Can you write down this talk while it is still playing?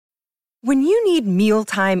When you need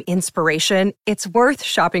mealtime inspiration, it's worth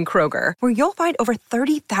shopping Kroger, where you'll find over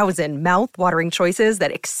 30,000 mouth-watering choices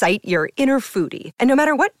that excite your inner foodie. And no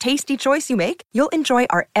matter what tasty choice you make, you'll enjoy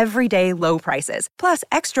our everyday low prices, plus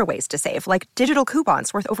extra ways to save, like digital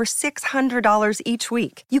coupons worth over $600 each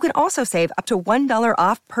week. You can also save up to $1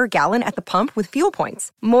 off per gallon at the pump with fuel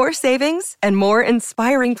points. More savings and more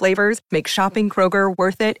inspiring flavors make shopping Kroger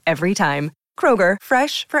worth it every time. Kroger,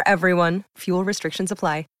 fresh for everyone. Fuel restrictions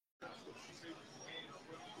apply.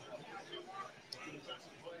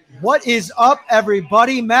 What is up,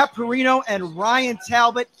 everybody? Matt Perino and Ryan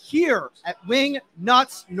Talbot here at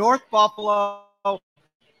Wingnutz, North Buffalo.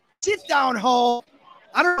 Sit down home.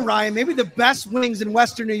 I don't know, Ryan, maybe the best wings in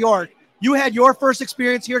Western New York. You had your first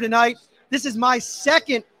experience here tonight. This is my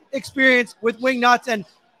second experience with Wingnutz, and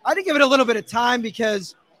I had to give it a little bit of time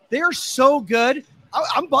because they're so good.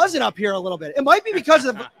 I'm buzzing up here a little bit. It might be because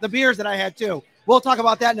of the beers that I had, too. We'll talk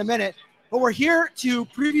about that in a minute. But we're here to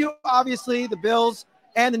preview, obviously, the Bills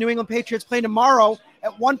and the New England Patriots playing tomorrow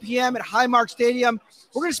at 1 p.m. at Highmark Stadium.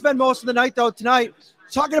 We're going to spend most of the night, though, tonight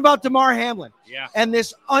talking about Damar Hamlin and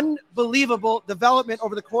this unbelievable development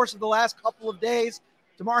over the course of the last couple of days.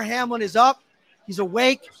 Damar Hamlin is up. He's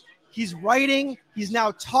awake. He's writing. He's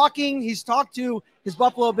now talking. He's talked to his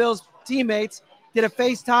Buffalo Bills teammates, did a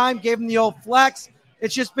FaceTime, gave him the old flex.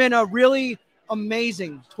 It's just been a really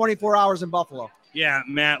amazing 24 hours in Buffalo. Yeah,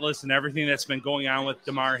 Matt, listen, everything that's been going on with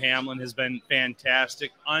Damar Hamlin has been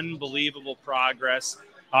fantastic. Unbelievable progress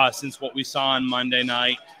since what we saw on Monday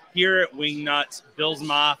night. Here at Wingnutz, Bills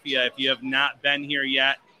Mafia, if you have not been here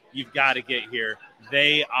yet, you've got to get here.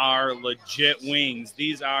 They are legit wings.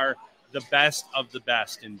 These are the best of the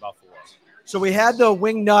best in Buffalo. So we had the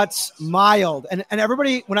Wingnutz mild, and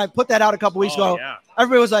everybody, when I put that out a couple weeks ago,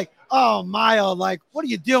 everybody was like, oh, mild, like, what are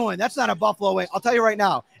you doing? That's not a Buffalo wing. I'll tell you right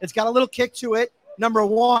now, it's got a little kick to it. Number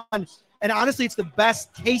one, and honestly, it's the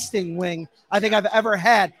best tasting wing I think I've ever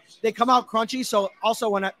had. They come out crunchy. So also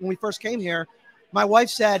when we first came here, my wife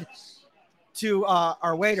said to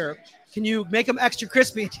our waiter, can you make them extra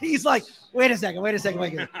crispy? He's like, wait a second.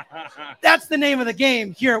 That's the name of the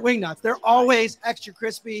game here at Wingnutz. They're always extra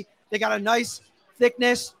crispy. They got a nice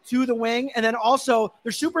thickness to the wing. And then also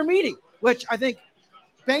they're super meaty, which I think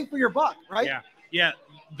bang for your buck, right? Yeah.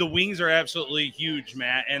 The wings are absolutely huge,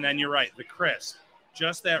 Matt. And then you're right, the crisp.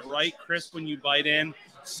 Just that right crisp when you bite in,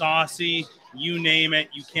 saucy, you name it.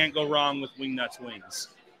 You can't go wrong with Wingnutz wings.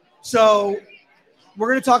 So we're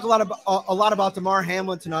going to talk a lot about Damar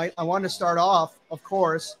Hamlin tonight. I wanted to start off, of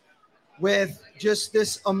course, with just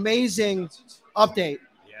this amazing update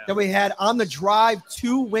that we had on the drive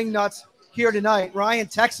to Wingnutz here tonight. Ryan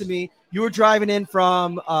texted me. You were driving in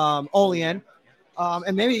from Olean.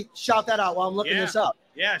 And maybe shout that out while I'm looking this up.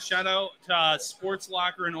 Yeah, shout out to Sports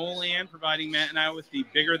Locker in Olean, providing Matt and I with the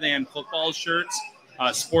Bigger Than Football shirts.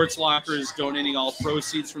 Sports Locker is donating all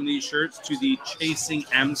proceeds from these shirts to the Chasing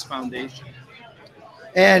M's Foundation.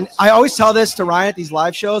 And I always tell this to Ryan at these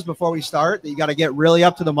live shows before we start, that you got to get really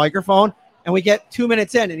up to the microphone. And we get 2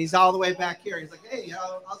 minutes in, and he's all the way back here. He's like, hey,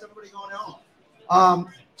 how's everybody going home?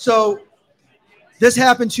 So this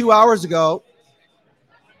happened 2 hours ago.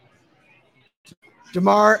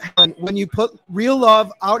 Damar, when you put real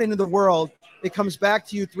love out into the world, it comes back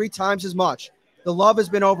to you 3 times as much. The love has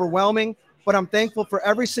been overwhelming, but I'm thankful for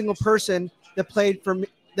every single person that prayed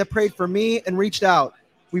for me and reached out.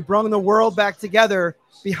 We brought the world back together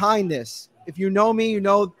behind this. If you know me, you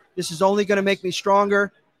know this is only going to make me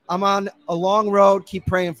stronger. I'm on a long road. Keep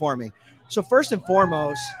praying for me. So first and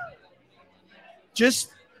foremost,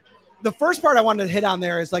 just the first part I wanted to hit on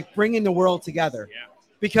there is like bringing the world together. Yeah.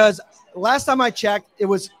 Because last time I checked, it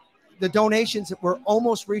was the donations that were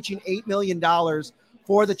almost reaching $8 million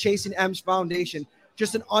for the Chasing M's Foundation.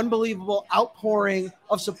 Just an unbelievable outpouring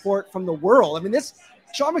of support from the world. I mean,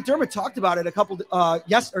 Sean McDermott talked about it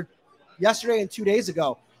yesterday and 2 days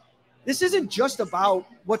ago. This isn't just about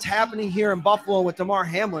what's happening here in Buffalo with Damar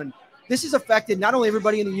Hamlin. This has affected not only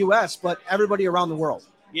everybody in the U.S., but everybody around the world.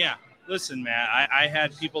 Yeah. Listen, Matt, I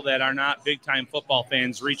had people that are not big-time football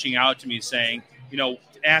fans reaching out to me saying,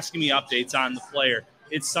 asking me updates on the player.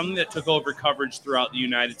 It's something that took over coverage throughout the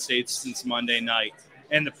United States since Monday night.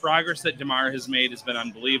 And the progress that Damar has made has been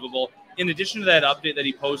unbelievable. In addition to that update that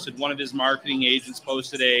he posted, one of his marketing agents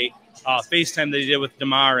posted a FaceTime that he did with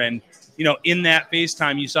Damar. And, in that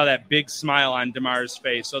FaceTime, you saw that big smile on Damar's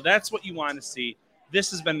face. So that's what you want to see.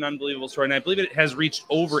 This has been an unbelievable story. And I believe it has reached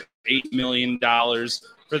over $8 million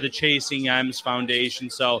for the Chasing M's Foundation.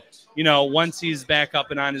 So, once he's back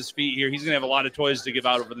up and on his feet here, he's going to have a lot of toys to give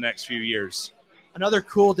out over the next few years. Another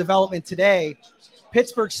cool development today,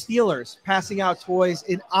 Pittsburgh Steelers passing out toys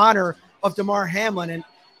in honor of Damar Hamlin. And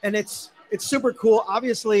and it's super cool.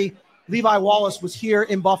 Obviously, Levi Wallace was here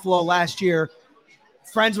in Buffalo last year.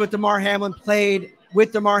 Friends with Damar Hamlin, played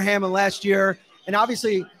with Damar Hamlin last year. And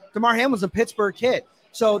obviously, Damar Hamlin's a Pittsburgh kid.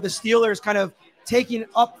 So the Steelers kind of taking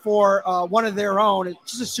up for one of their own.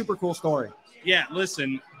 It's just a super cool story. Yeah,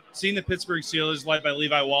 listen, seeing the Pittsburgh Steelers led by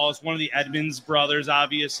Levi Wallace, one of the Edmonds brothers,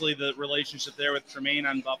 obviously, the relationship there with Tremaine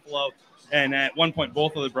on Buffalo, and at one point,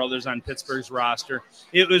 both of the brothers on Pittsburgh's roster.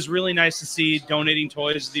 It was really nice to see donating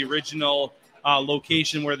toys to the original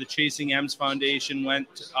location where the Chasing M's Foundation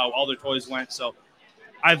went, all their toys went. So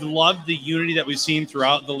I've loved the unity that we've seen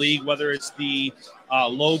throughout the league, whether it's the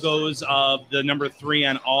logos of the number 3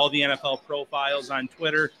 on all the NFL profiles on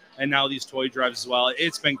Twitter, and now these toy drives as well.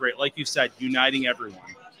 It's been great. Like you said, uniting everyone.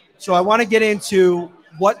 So I want to get into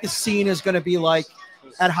what the scene is going to be like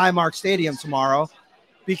at Highmark Stadium tomorrow,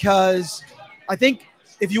 because I think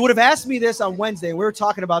if you would have asked me this on Wednesday, we were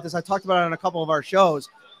talking about this, I talked about it on a couple of our shows,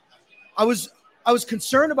 I was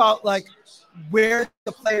concerned about like where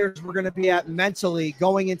the players were going to be at mentally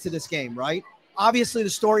going into this game, right? Obviously, the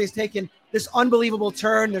story has taken this unbelievable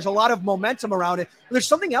turn. There's a lot of momentum around it. But there's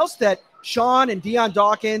something else that Sean and Deion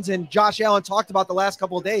Dawkins and Josh Allen talked about the last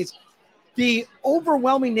couple of days. The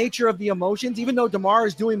overwhelming nature of the emotions, even though Damar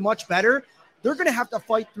is doing much better, they're going to have to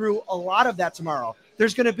fight through a lot of that tomorrow.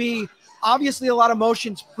 There's going to be obviously a lot of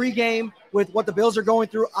emotions pregame with what the Bills are going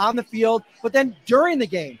through on the field. But then during the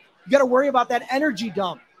game, you got to worry about that energy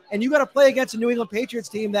dump. And you got to play against a New England Patriots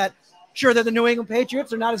team that, sure, they're the New England Patriots.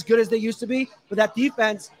 They're not as good as they used to be. But that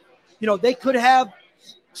defense, you know, they could have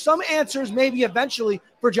some answers maybe eventually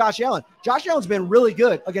for Josh Allen. Josh Allen's been really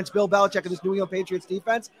good against Bill Belichick and this New England Patriots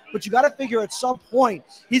defense. But you got to figure at some point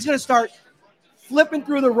he's going to start flipping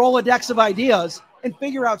through the Rolodex of ideas and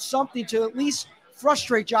figure out something to at least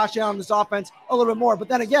frustrate Josh Allen in this offense a little bit more. But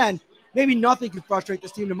then again, maybe nothing can frustrate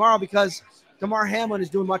this team tomorrow because Damar Hamlin is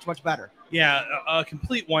doing much, much better. Yeah, a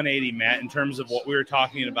complete 180, Matt, in terms of what we were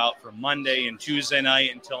talking about from Monday and Tuesday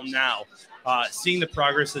night until now. Seeing the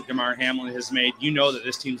progress that Damar Hamlin has made, you know that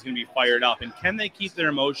this team's going to be fired up. And can they keep their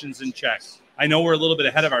emotions in check? I know we're a little bit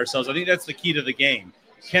ahead of ourselves. I think that's the key to the game.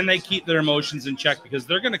 Can they keep their emotions in check? Because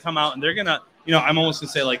they're going to come out and they're going to, you know, I'm almost going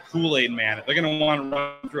to say like Kool-Aid Man. They're going to want to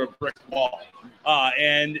run through a brick wall.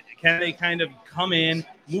 And can they kind of come in,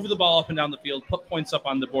 move the ball up and down the field, put points up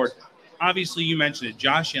on the board? Obviously, you mentioned it.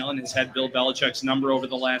 Josh Allen has had Bill Belichick's number over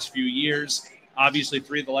the last few years. Obviously,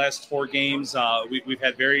 3 of the last 4 games, we've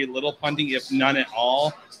had very little punting, if none at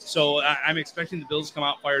all. So I'm expecting the Bills to come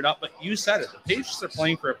out fired up. But you said it. The Patriots are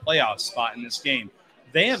playing for a playoff spot in this game.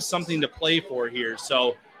 They have something to play for here.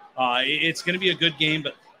 So it's going to be a good game.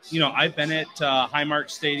 But, you know, I've been at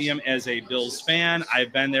Highmark Stadium as a Bills fan.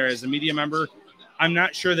 I've been there as a media member. I'm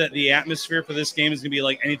not sure that the atmosphere for this game is going to be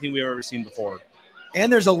like anything we've ever seen before. And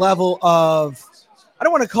there's a level of, I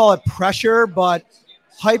don't want to call it pressure, but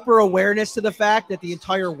hyper awareness to the fact that the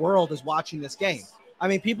entire world is watching this game. I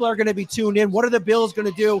mean, people are going to be tuned in. What are the Bills going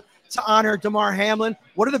to do to honor Damar Hamlin?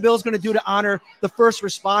 What are the Bills going to do to honor the first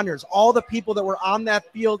responders, all the people that were on that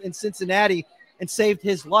field in Cincinnati and saved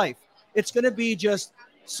his life? It's going to be just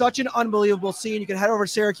such an unbelievable scene. You can head over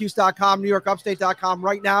to Syracuse.com, NewYorkUpstate.com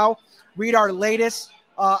right now. Read our latest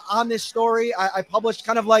on this story. I published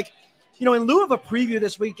kind of like, you know, in lieu of a preview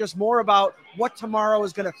this week, just more about what tomorrow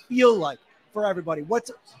is going to feel like for everybody,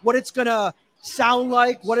 what it's going to sound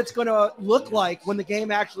like, what it's going to look like when the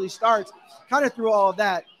game actually starts, kind of through all of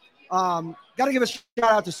that. Got to give a shout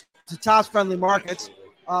out to Tops Friendly Markets,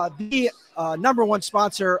 the number one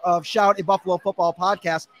sponsor of Shout, a Buffalo football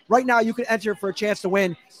podcast. Right now, you can enter for a chance to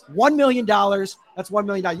win $1 million. That's $1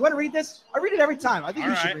 million. You want to read this? I read it every time. I think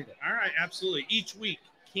you should read it. All right, absolutely. Each week,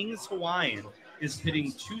 King's Hawaiian is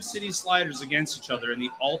pitting 2 city sliders against each other in the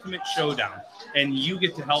ultimate showdown, and you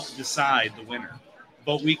get to help decide the winner.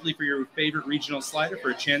 Vote weekly for your favorite regional slider for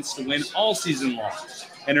a chance to win all season long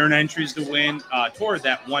and earn entries to win toward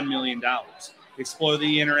that $1 million. Explore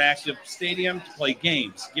the interactive stadium to play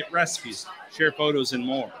games, get recipes, share photos, and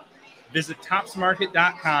more. Visit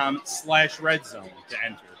topsmarket.com/redzone to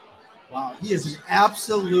enter. Wow, he is an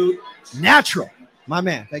absolute natural. My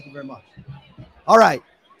man, thank you very much. All right.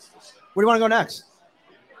 Where do you want to go next?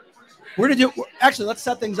 We're going to do – actually, let's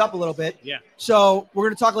set things up a little bit. Yeah. So we're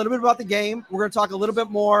going to talk a little bit about the game. We're going to talk a little bit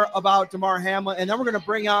more about Damar Hamlin, and then we're going to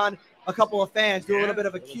bring on a couple of fans, do a little bit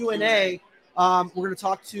of a Q&A. We're going to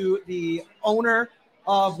talk to the owner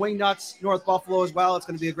of Wingnutz, North Buffalo as well. It's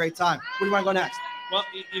going to be a great time. Where do you want to go next? Well,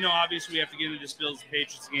 you know, obviously we have to get into this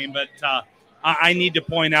Bills-Patriots game, but I need to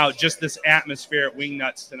point out just this atmosphere at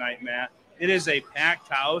Wingnutz tonight, Matt. It is a packed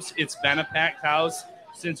house. It's been a packed house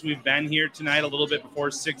since we've been here tonight, a little bit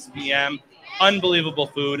before 6 p.m. Unbelievable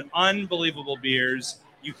food, unbelievable beers.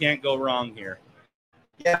 you can't go wrong here.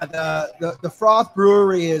 Yeah, the Froth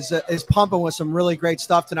Brewery is pumping with some really great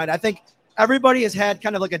stuff tonight. I think everybody has had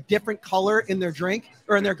kind of like a different color in their drink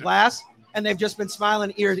or in their glass, and they've just been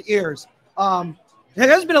smiling ear to ears. There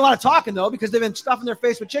hasn't been a lot of talking, though, because they've been stuffing their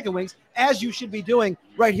face with chicken wings, as you should be doing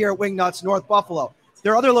right here at Wingnutz, North Buffalo.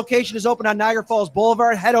 Their other location is open on Niagara Falls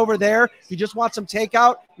Boulevard. Head over there. If you just want some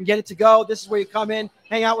takeout and get it to go, this is where you come in,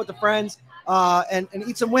 hang out with the friends, and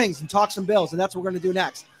eat some wings and talk some Bills, and that's what we're going to do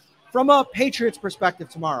next. From a Patriots perspective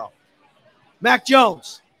tomorrow, Mac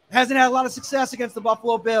Jones hasn't had a lot of success against the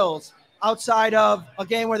Buffalo Bills outside of a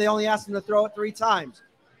game where they only asked him to throw it 3 times.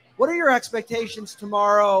 What are your expectations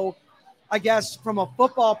tomorrow, I guess, from a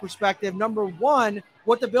football perspective? Number one,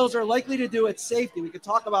 what the Bills are likely to do at safety. We could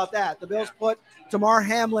talk about that. The Bills put Damar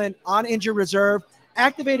Hamlin on injured reserve,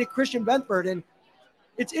 activated Christian Benford, and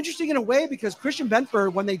it's interesting in a way because Christian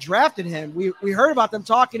Benford, when they drafted him, we heard about them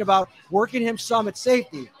talking about working him some at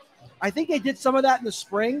safety. I think they did some of that in the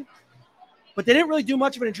spring, but they didn't really do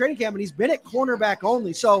much of it in training camp, and he's been at cornerback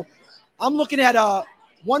only. So I'm looking at a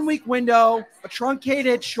 1-week window, a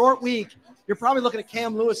truncated short week. You're probably looking at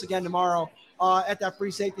Cam Lewis again tomorrow at that free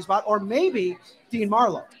safety spot, or maybe Dean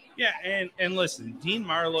Marlowe. Yeah, and listen, Dean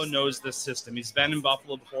Marlowe knows the system. He's been in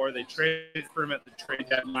Buffalo before. They traded for him at the trade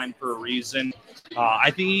deadline for a reason. I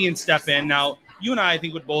think he can step in. Now, you and I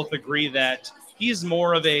think would both agree that he's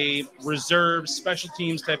more of a reserve special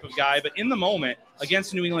teams type of guy, but in the moment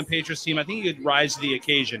against the New England Patriots team, I think he could rise to the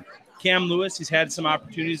occasion. Cam Lewis, he's had some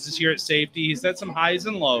opportunities this year at safety. He's had some highs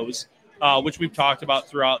and lows, which we've talked about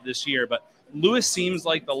throughout this year, but Lewis seems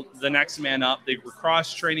like the next man up. They were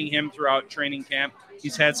cross-training him throughout training camp.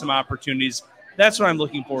 He's had some opportunities. That's what I'm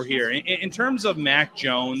looking for here. In terms of Mac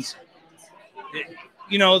Jones,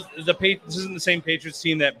 this isn't the same Patriots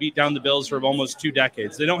team that beat down the Bills for almost 2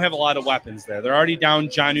 decades. They don't have a lot of weapons there. They're already down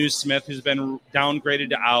Jonnu Smith, who's been downgraded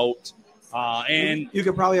to out. And you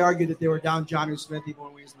could probably argue that they were down Jonnu Smith even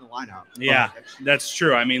when he was in the lineup. Yeah, that's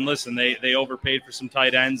true. I mean, listen, they overpaid for some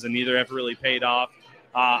tight ends, and neither have really paid off.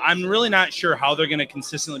 I'm really not sure how they're going to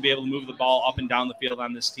consistently be able to move the ball up and down the field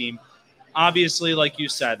on this team. Obviously, like you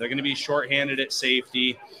said, they're going to be shorthanded at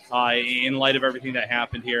safety in light of everything that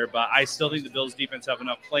happened here. But I still think the Bills' defense have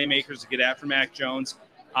enough playmakers to get after Mac Jones.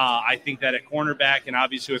 I think that at cornerback and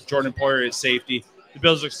obviously with Jordan Poyer at safety, the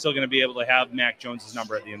Bills are still going to be able to have Mac Jones'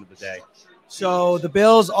 number at the end of the day. So the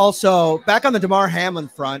Bills also, back on the Damar Hamlin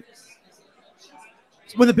front,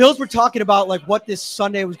 when the Bills were talking about like what this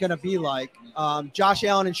Sunday was going to be like, Josh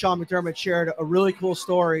Allen and Sean McDermott shared a really cool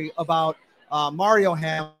story about Mario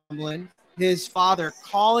Hamlin, his father,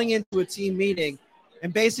 calling into a team meeting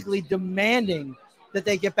and basically demanding that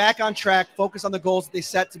they get back on track, focus on the goals that they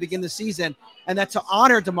set to begin the season, and that to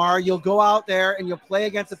honor Damar, you'll go out there and you'll play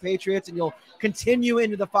against the Patriots and you'll continue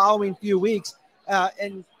into the following few weeks.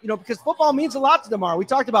 Because football means a lot to Damar. We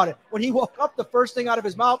talked about it. When he woke up, the first thing out of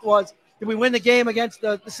his mouth was, did we win the game against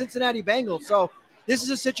the Cincinnati Bengals? So this is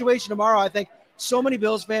a situation tomorrow. I think so many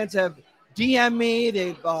Bills fans have DM'd me.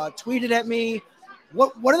 They've tweeted at me.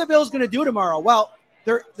 What are the Bills going to do tomorrow? Well,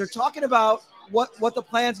 they're talking about what the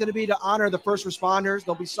plan is going to be to honor the first responders.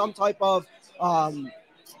 There'll be some type of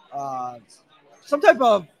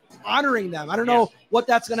honoring them. I don't know what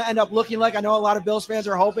that's going to end up looking like. I know a lot of Bills fans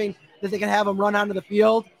are hoping that they can have them run onto the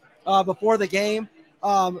field before the game.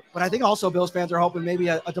 But I think also Bills fans are hoping maybe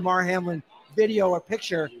a Damar Hamlin video or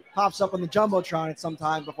picture pops up on the Jumbotron at some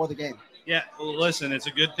time before the game. Yeah, well, listen, it's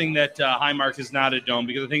a good thing that Highmark is not a dome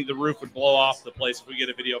because I think the roof would blow off the place if we get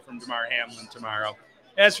a video from Damar Hamlin tomorrow.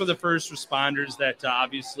 As for the first responders that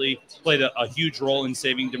obviously played a huge role in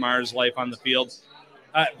saving Damar's life on the field,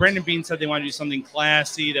 Brendan Bean said they want to do something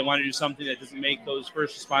classy. They want to do something that doesn't make those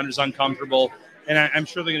first responders uncomfortable. And I'm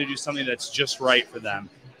sure they're going to do something that's just right for them.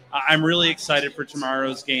 I'm really excited for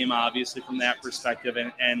tomorrow's game, obviously, from that perspective.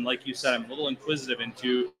 And like you said, I'm a little inquisitive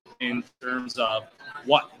in terms of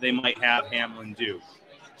what they might have Hamlin do.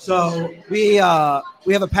 So we have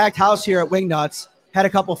a packed house here at Wingnutz. Had a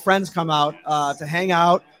couple friends come out to hang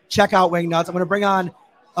out, check out Wingnutz. I'm going to bring on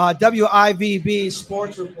WIVB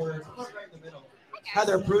sports reporter, right in the middle,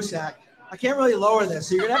 Heather Prusak. I can't really lower this,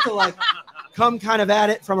 so you're going to have to come kind of at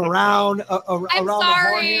it from around I'm around the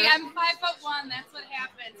horn here. I'm 5'1". That's what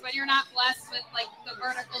happens when you're not blessed with the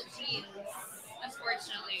vertical genes,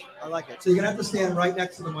 unfortunately. I like it. So you're gonna have to stand right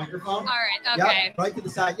next to the microphone. All right. Okay. Yep, right to the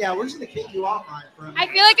side. Yeah, we're just gonna kick you off on it for a minute. I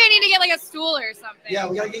feel like I need to get a stool or something. Yeah,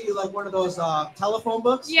 we gotta get you one of those telephone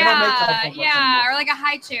books. Yeah, or a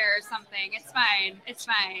high chair or something. It's fine. It's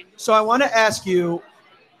fine. So I want to ask you.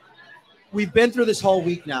 We've been through this whole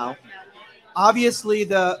week now. Obviously,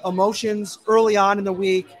 the emotions early on in the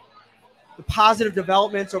week, the positive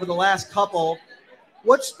developments over the last couple.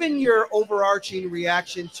 What's been your overarching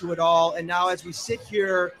reaction to it all? And now as we sit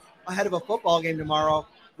here ahead of a football game tomorrow,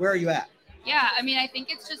 where are you at? Yeah, I mean, I think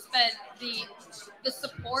it's just been the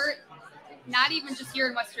support, not even just here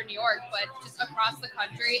in Western New York, but just across the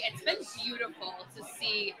country. It's been beautiful to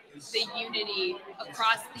see the unity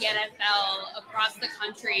across the NFL, across the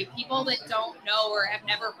country. People that don't know or have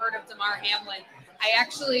never heard of Damar Hamlin. I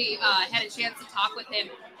actually had a chance to talk with him.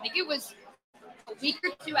 I think it was a week or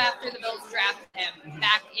two after the Bills drafted him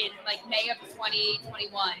back in like May of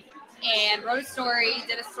 2021, and wrote a story,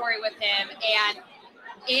 did a story with him, and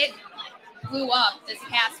it blew up this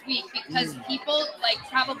past week because people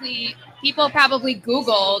probably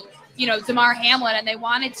Googled, Damar Hamlin, and they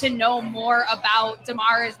wanted to know more about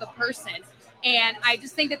Damar as the person. And I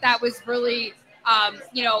just think that was really,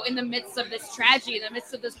 in the midst of this tragedy, in the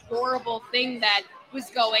midst of this horrible thing that was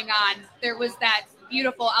going on, there was that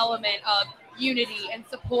beautiful element of unity and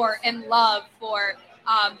support and love for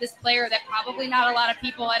this player that probably not a lot of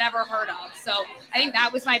people had ever heard of. So I think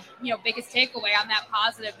that was my, biggest takeaway on that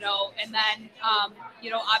positive note. And then,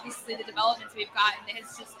 obviously the developments we've gotten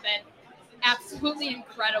has just been absolutely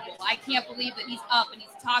incredible. I can't believe that he's up and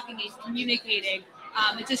he's talking, he's communicating.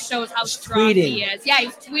 It just shows how strong he is. Yeah,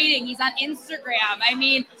 he's tweeting. He's on Instagram. I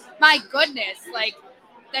mean, my goodness,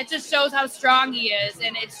 that just shows how strong he is,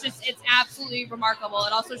 and it's absolutely remarkable.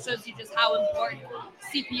 It also shows you just how important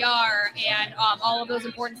CPR and all of those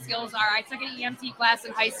important skills are. I took an EMT class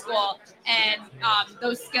in high school, and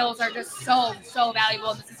those skills are just so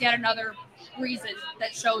valuable. And this is yet another reason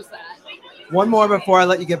that shows that. One more before I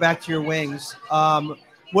let you get back to your wings.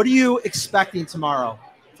 What are you expecting tomorrow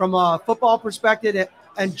from a football perspective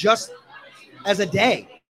and just as a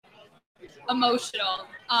day? Emotional.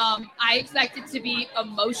 I expect it to be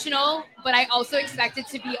emotional, but I also expect it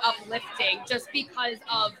to be uplifting just because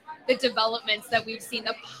of the developments that we've seen,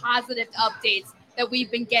 the positive updates that we've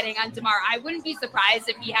been getting on Damar. I wouldn't be surprised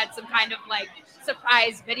if he had some kind of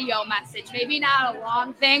surprise video message, maybe not a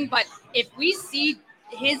long thing, but if we see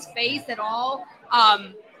his face at all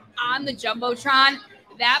on the Jumbotron,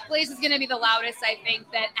 that place is going to be the loudest, I think,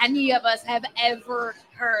 that any of us have ever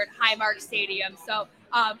heard Highmark Stadium. So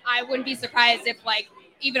I wouldn't be surprised if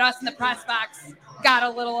even us in the press box got a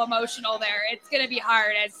little emotional there. It's going to be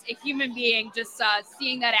hard as a human being, just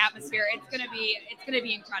seeing that atmosphere. It's going to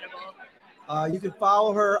be incredible. You can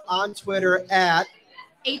follow her on Twitter at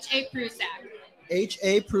H.A. Prusak.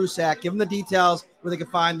 H.A. Prusak. Give them the details where they can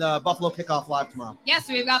find the Buffalo Kickoff Live tomorrow. Yes,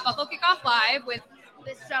 we've got Buffalo Kickoff Live with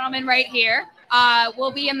this gentleman right here.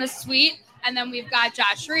 We'll be in the suite. And then we've got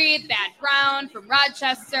Josh Reed, Thad Brown from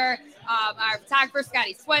Rochester, our photographer,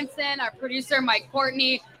 Scotty Swenson, our producer, Mike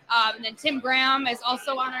Courtney, and then Tim Graham is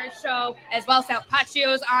also on our show, as well as Sal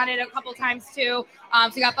Pacio's on it a couple times too.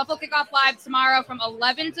 So we got Buffalo Kickoff Live tomorrow from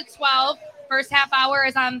 11 to 12. First half hour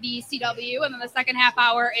is on the CW, and then the second half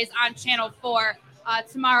hour is on Channel 4.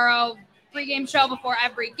 Tomorrow, pregame show before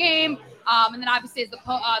every game. And then obviously as the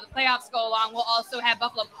playoffs go along, we'll also have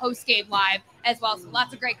Buffalo postgame live as well. So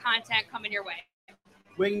lots of great content coming your way.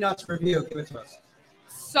 Wingnutz review. Give it to us.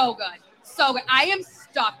 So good. So good. I am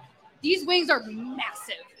stuck. These wings are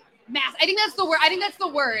massive. I think that's the word. I think that's the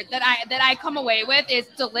word that I come away with is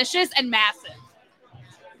delicious and massive.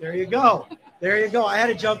 There you go. There you go. I had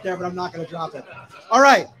to jump there, but I'm not going to drop it. All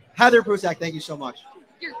right. Heather Prusak, thank you so much.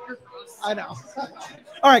 You're gross. I know.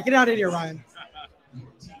 All right. Get out of here, Ryan.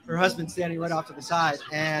 Her husband's standing right off to the side,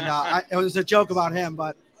 and it was a joke about him,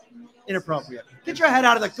 but inappropriate. Get your head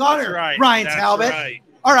out of the gutter, right, Ryan Talbot. Right.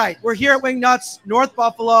 All right, we're here at Wingnutz, North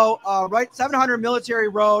Buffalo, right 700 Military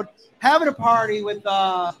Road, having a party with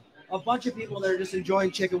a bunch of people that are just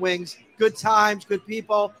enjoying chicken wings. Good times, good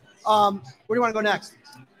people. Where do you want to go next?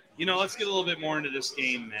 Let's get a little bit more into this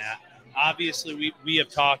game, Matt. Obviously, we have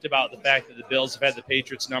talked about the fact that the Bills have had the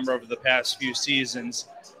Patriots number over the past few seasons.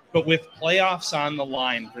 But with playoffs on the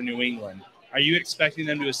line for New England, are you expecting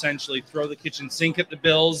them to essentially throw the kitchen sink at the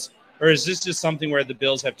Bills? Or is this just something where the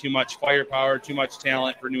Bills have too much firepower, too much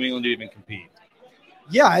talent for New England to even compete?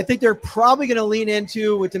 Yeah, I think they're probably going to lean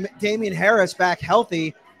into, with Damian Harris back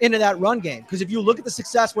healthy, into that run game. Because if you look at the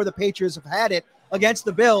success where the Patriots have had it against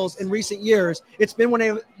the Bills in recent years, it's been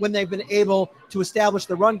when they've been able to establish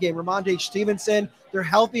the run game. Ramondre Stevenson, they're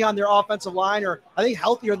healthy on their offensive line, or I think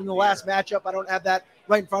healthier than the last matchup. I don't have that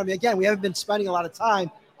right in front of me. Again, we haven't been spending a lot of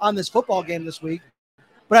time on this football game this week.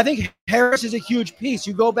 But I think Harris is a huge piece.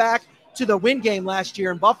 You go back to the win game last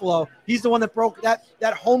year in Buffalo, he's the one that broke that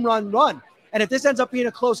home run. And if this ends up being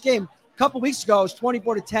a close game, a couple weeks ago, it was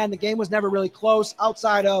 24-10. The game was never really close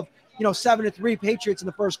outside of, 7-3 Patriots in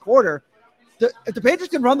the first quarter. If the Patriots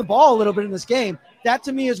can run the ball a little bit in this game, that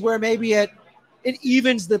to me is where maybe it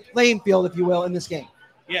evens the playing field, if you will, in this game.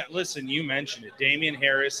 Yeah, listen, you mentioned it. Damian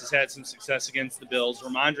Harris has had some success against the Bills.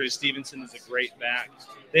 Ramondre Stevenson is a great back.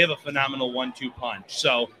 They have a phenomenal 1-2 punch.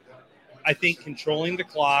 So I think controlling the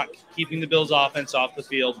clock, keeping the Bills' offense off the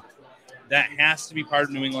field, that has to be part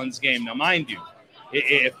of New England's game. Now, mind you,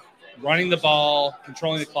 if running the ball,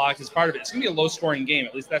 controlling the clock is part of it, it's going to be a low-scoring game.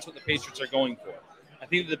 At least that's what the Patriots are going for. I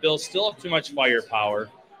think that the Bills still have too much firepower.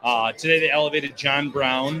 Today they elevated John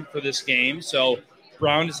Brown for this game. So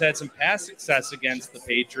Brown has had some past success against the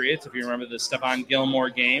Patriots. If you remember the Stephon Gilmore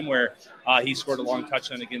game where he scored a long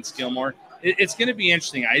touchdown against Gilmore. It's going to be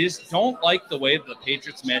interesting. I just don't like the way that the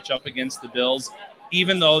Patriots match up against the Bills,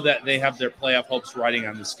 even though that they have their playoff hopes riding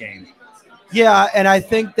on this game. Yeah, and I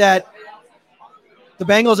think that the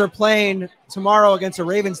Bengals are playing tomorrow against a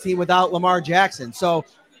Ravens team without Lamar Jackson. So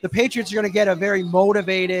the Patriots are going to get a very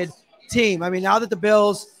motivated team. I mean, now that the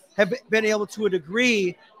Bills have been able to a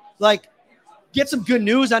degree, like, get some good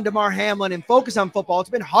news on Damar Hamlin and focus on football. It's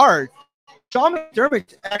been hard. Sean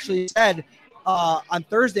McDermott actually said on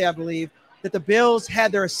Thursday, I believe, that the Bills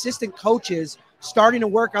had their assistant coaches starting to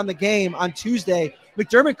work on the game on Tuesday.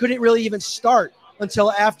 McDermott couldn't really even start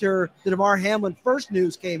until after the Damar Hamlin first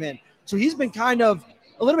news came in. So he's been kind of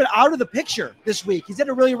a little bit out of the picture this week. He's had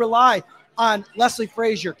to really rely on Leslie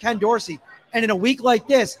Frazier, Ken Dorsey. And in a week like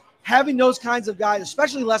this, having those kinds of guys,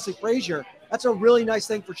 especially Leslie Frazier, that's a really nice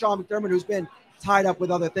thing for Sean McDermott, who's been tied up with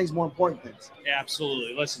other things, more important things.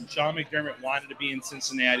 Absolutely. Listen, Sean McDermott wanted to be in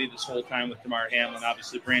Cincinnati this whole time with Damar Hamlin.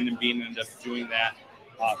 Obviously, Brandon Beane ended up doing that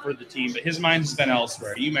for the team, but his mind has been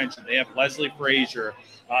elsewhere. You mentioned they have Leslie Frazier,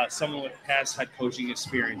 someone with past head coaching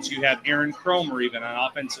experience. You have Aaron Cromer, even on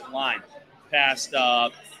offensive line, past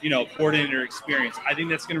coordinator experience. I think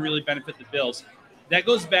that's going to really benefit the Bills. That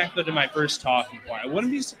goes back, though, to my first talking point. I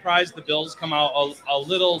wouldn't be surprised the Bills come out a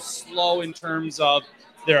little slow in terms of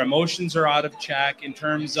their emotions are out of check, in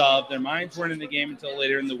terms of their minds weren't in the game until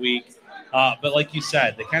later in the week. But like you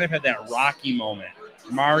said, they kind of had that rocky moment.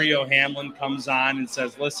 Mario Hamlin comes on and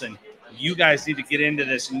says, listen, you guys need to get into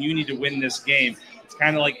this and you need to win this game. It's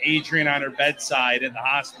kind of like Adrian on her bedside at the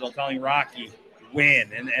hospital telling Rocky,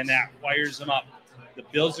 win, and that fires them up. The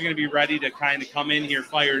Bills are going to be ready to kind of come in here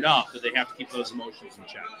fired up, but they have to keep those emotions in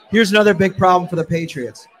check. Here's another big problem for the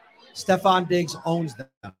Patriots. Stephon Diggs owns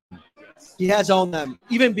them. He has owned them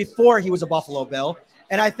even before he was a Buffalo Bill.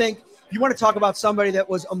 And I think if you want to talk about somebody that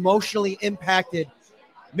was emotionally impacted,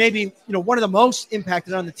 maybe one of the most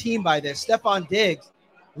impacted on the team by this, Stephon Diggs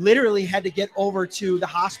literally had to get over to the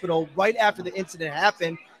hospital right after the incident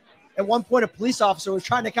happened. At one point, a police officer was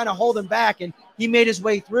trying to kind of hold him back, and he made his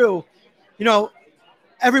way through.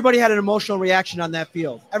 Everybody had an emotional reaction on that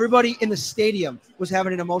field. Everybody in the stadium was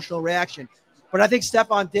having an emotional reaction. But I think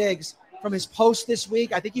Stephon Diggs, from his post this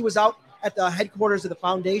week, I think he was out at the headquarters of the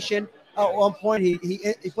foundation. At one point,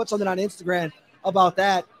 he put something on Instagram about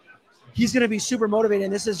that. He's going to be super motivated,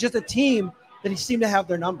 and this is just a team that he seemed to have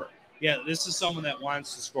their number. Yeah, this is someone that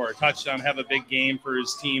wants to score a touchdown, have a big game for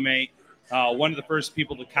his teammate. One of the first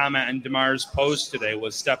people to comment on Damar's post today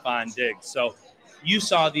was Stephon Diggs. So you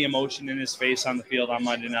saw the emotion in his face on the field on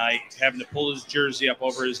Monday night, having to pull his jersey up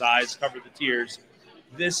over his eyes, cover the tears.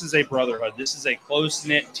 This is a brotherhood. This is a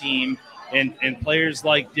close-knit team, and players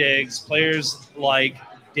like Diggs, players like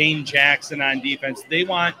Dane Jackson on defense, they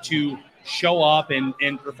want to show up and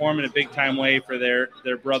perform in a big-time way for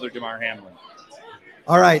their brother, Damar Hamlin.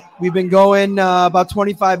 All right, we've been going about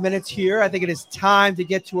 25 minutes here. I think it is time to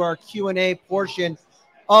get to our Q&A portion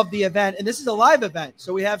of the event, and this is a live event,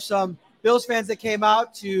 so we have some Bills fans that came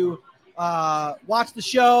out to watch the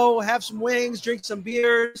show, have some wings, drink some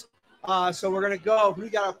beers. So we're going to go. Who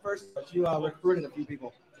got up first? You recruited a few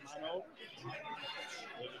people.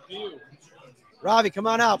 Ravi, come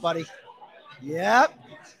on out, buddy. Yep.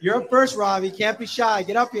 You're up first, Ravi. Can't be shy.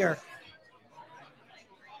 Get up here.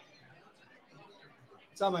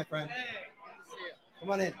 What's up, my friend? Hey.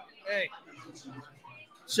 Come on in. Hey.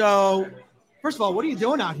 So, first of all, what are you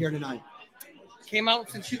doing out here tonight? Came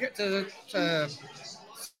out since you get to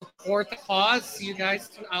support the cause, see you guys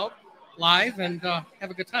out live, and have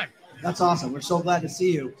a good time. That's awesome. We're so glad to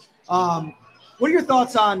see you. What are your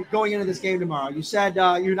thoughts on going into this game tomorrow? You said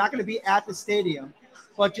you're not going to be at the stadium,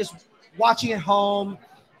 but just watching at home,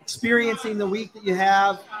 experiencing the week that you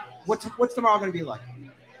have. What's tomorrow going to be like?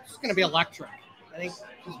 It's going to be electric. I think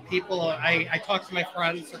people, I talk to my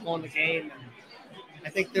friends who are going to the game, and I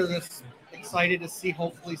think they're just excited to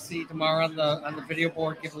hopefully see Damar on the video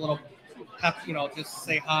board, give a little pep, just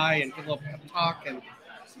say hi and give a little pep talk and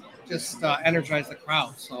just energize the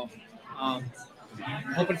crowd. So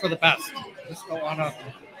hoping for the best. Just don't want to,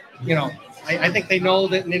 I think they know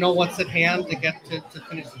what's at hand to get to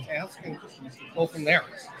finish the task and go from there.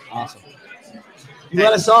 Awesome. You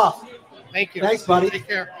let us off. Thank you. Thanks, buddy. Take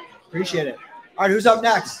care. Appreciate it. All right, who's up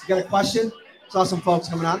next? You got a question? Saw some folks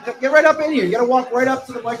coming on. Get right up in here. You got to walk right up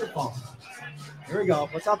to the microphone. Here we go.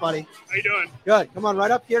 What's up, buddy? How you doing? Good. Come on,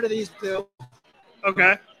 right up here to these two.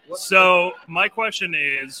 Okay. So my question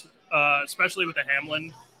is, especially with the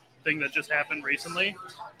Hamlin thing that just happened recently,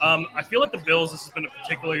 I feel like the Bills, this has been a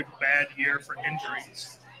particularly bad year for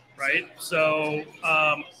injuries, right? So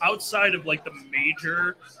outside of like the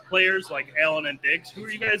major players like Allen and Diggs, who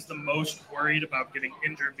are you guys the most worried about getting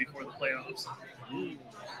injured before the playoffs?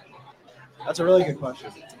 That's a really good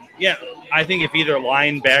question. Yeah, I think if either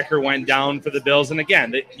linebacker went down for the Bills, and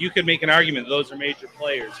again, you could make an argument those are major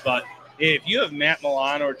players, but if you have Matt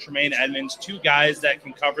Milano or Tremaine Edmonds, two guys that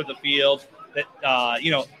can cover the field, that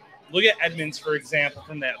look at Edmonds, for example,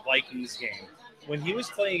 from that Vikings game. When he was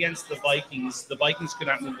playing against the Vikings could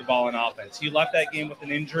not move the ball on offense. He left that game with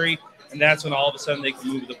an injury, and that's when all of a sudden they can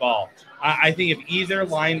move the ball. I think if either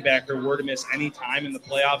linebacker were to miss any time in the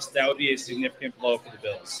playoffs, that would be a significant blow for the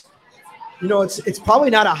Bills. It's probably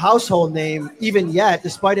not a household name even yet,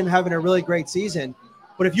 despite him having a really great season.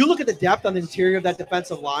 But if you look at the depth on the interior of that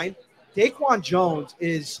defensive line, Daquan Jones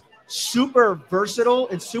is super versatile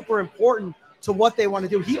and super important to what they want to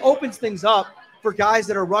do. He opens things up for guys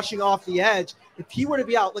that are rushing off the edge. If he were to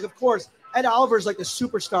be out, like, of course, Ed Oliver's like the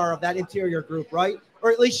superstar of that interior group, right?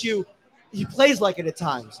 Or at least he plays like it at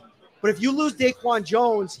times. But if you lose Daquan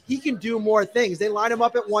Jones, he can do more things. They line him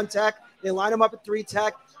up at 1 tech. They line him up at 3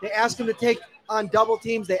 tech. They ask him to take on double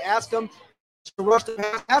teams. They ask him to rush the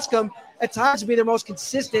pass. Ask him at times to be their most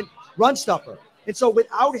consistent run stuffer. And so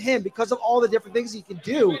without him, because of all the different things he can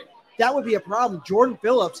do, that would be a problem. Jordan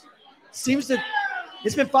Phillips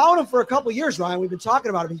it's been following him for a couple of years, Ryan. We've been talking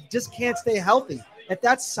about him. He just can't stay healthy. At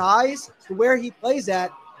that size, to where he plays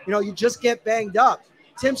at, you just get banged up.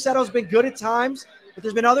 Tim Setto's been good at times, but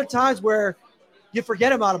there's been other times where you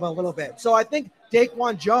forget about him a little bit. So I think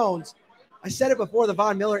Daquan Jones, I said it before the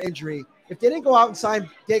Von Miller injury, if they didn't go out and sign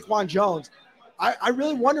Daquan Jones, I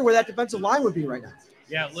really wonder where that defensive line would be right now.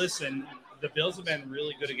 Yeah, listen, the Bills have been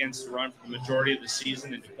really good against the run for the majority of the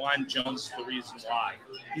season, and Daquan Jones is the reason why.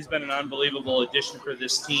 He's been an unbelievable addition for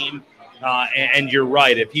this team, and you're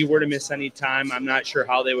right. If he were to miss any time, I'm not sure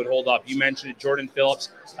how they would hold up. You mentioned Jordan Phillips.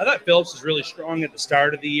 I thought Phillips was really strong at the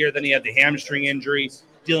start of the year. Then he had the hamstring injury,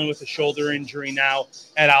 dealing with the shoulder injury now.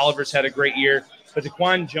 Ed Oliver's had a great year. But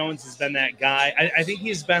Daquan Jones has been that guy. I think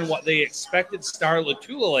he's been what they expected Star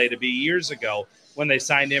Lotulelei to be years ago when they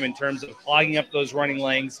signed him, in terms of clogging up those running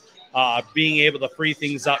lanes, being able to free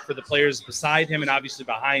things up for the players beside him and obviously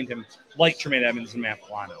behind him, like Tremaine Edmonds and Matt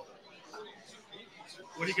Milano.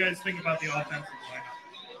 What do you guys think about the offensive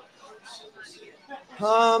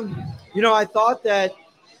line? I thought that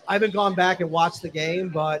I haven't gone back and watched the game,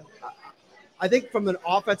 but I think from an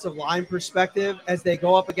offensive line perspective, as they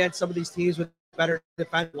go up against some of these teams with better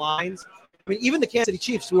defensive lines, I mean, even the Kansas City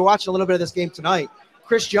Chiefs, we were watching a little bit of this game tonight.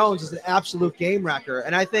 Chris Jones is an absolute game wrecker.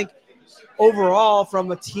 And I think overall,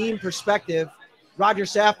 from a team perspective, Roger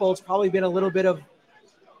Saffold's probably been a little bit of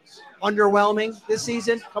underwhelming this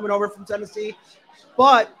season coming over from Tennessee.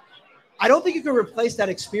 But I don't think you can replace that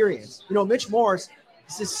experience. Mitch Morse,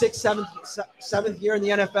 this is his seventh year in the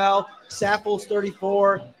NFL. Saffold's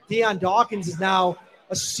 34. Deion Dawkins is now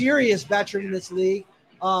a serious veteran in this league.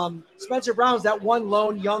 Spencer Brown's that one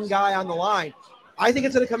lone young guy on the line. I think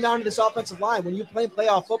it's going to come down to this offensive line. When you play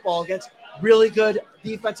playoff football against really good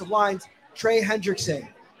defensive lines, Trey Hendrickson,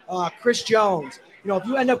 Chris Jones, if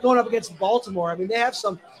you end up going up against Baltimore, I mean, they have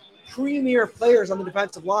some premier players on the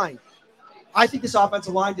defensive line. I think this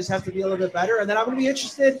offensive line just has to be a little bit better. And then I'm going to be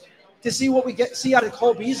interested to see what we see out of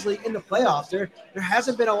Cole Beasley in the playoffs. There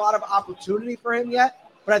hasn't been a lot of opportunity for him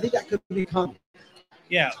yet, but I think that could be coming.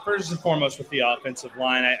 Yeah, first and foremost with the offensive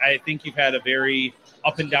line, I think you've had a very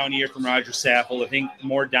up and down year from Roger Saffold. I think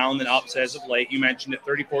more down than ups as of late. You mentioned it,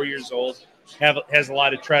 34 years old, has a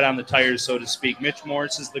lot of tread on the tires, so to speak. Mitch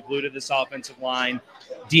Morse is the glue to this offensive line.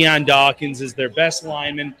 Deion Dawkins is their best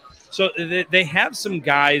lineman. So they have some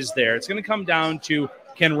guys there. It's going to come down to,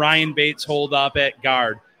 can Ryan Bates hold up at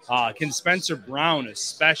guard? Can Spencer Brown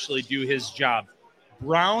especially do his job?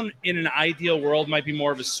 Brown, in an ideal world, might be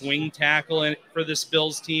more of a swing tackle for this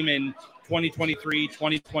Bills team in 2023,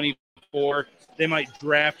 2024. They might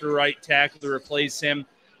draft a right tackle to replace him.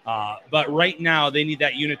 But right now, they need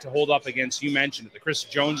that unit to hold up against, you mentioned it, the Chris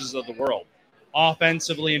Joneses of the world.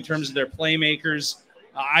 Offensively, in terms of their playmakers,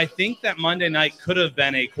 I think that Monday night could have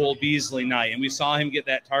been a Cole Beasley night, and we saw him get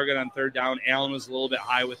that target on third down. Allen was a little bit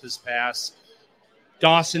high with his pass.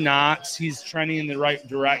 Dawson Knox, he's trending in the right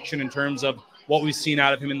direction in terms of what we've seen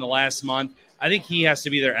out of him in the last month. I think he has to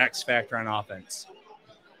be their X factor on offense.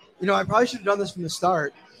 I probably should have done this from the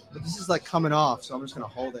start, but this is like coming off, so I'm just going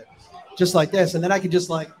to hold it just like this, and then I can just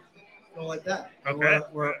like go like that. Okay.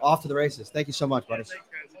 We're off to the races. Thank you so much, buddy.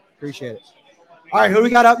 Appreciate it. All right, who do we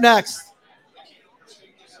got up next?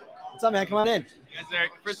 What's up, man? Come on in.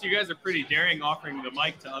 Chris, you guys are pretty daring offering the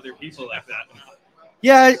mic to other people like that.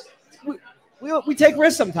 Yeah, we take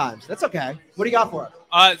risks sometimes. That's okay. What do you got for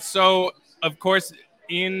us? So, of course,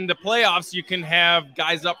 in the playoffs, you can have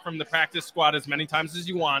guys up from the practice squad as many times as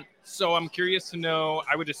you want. So I'm curious to know,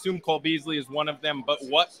 I would assume Cole Beasley is one of them, but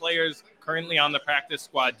what players currently on the practice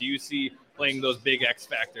squad do you see playing those big X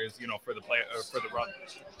factors, for the run?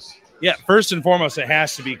 Yeah, first and foremost, it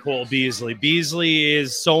has to be Cole Beasley. Beasley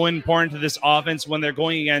is so important to this offense when they're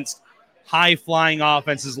going against high-flying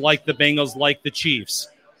offenses like the Bengals, like the Chiefs.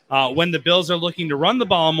 When the Bills are looking to run the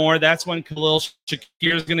ball more, that's when Khalil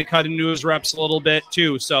Shakir is going to cut into his reps a little bit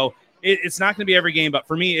too. So it's not going to be every game, but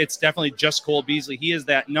for me, it's definitely just Cole Beasley. He is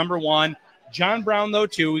that number one. John Brown, though,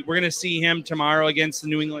 too. We're going to see him tomorrow against the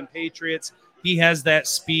New England Patriots. He has that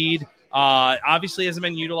speed. Obviously hasn't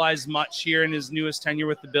been utilized much here in his newest tenure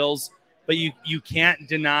with the Bills, but you can't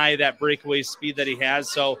deny that breakaway speed that he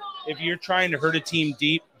has. So if you're trying to hurt a team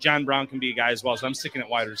deep, John Brown can be a guy as well. So I'm sticking at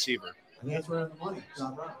wide receiver. I think that's where the money,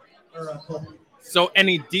 John Brown. Cole. So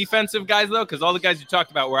any defensive guys, though? Because all the guys you talked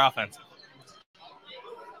about were offensive.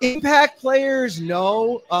 Impact players,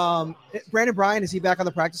 no. Brandon Bryant, is he back on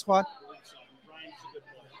the practice squad?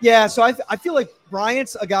 Yeah, so I feel like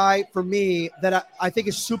Bryant's a guy for me that I think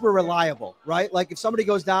is super reliable, right? Like if somebody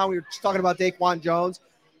goes down, we were just talking about Daquan Jones.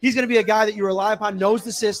 He's going to be a guy that you rely upon, knows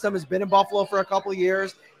the system, has been in Buffalo for a couple of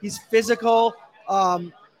years. He's physical.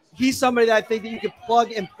 He's somebody that I think that you can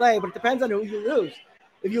plug and play, but it depends on who you lose.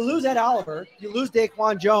 If you lose Ed Oliver, you lose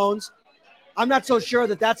Daquan Jones, I'm not so sure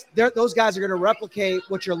that those guys are going to replicate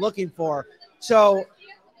what you're looking for. So,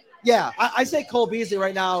 yeah, I say Cole Beasley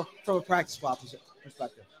right now from a practice squad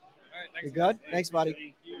perspective. You good? Thanks,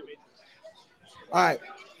 buddy. All right.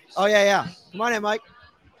 Oh, yeah. Come on in, Mike.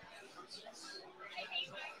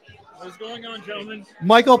 What's going on, gentlemen?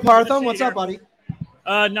 Michael Partham, what's up, buddy?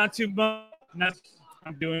 Not too much.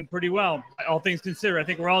 I'm doing pretty well. All things considered, I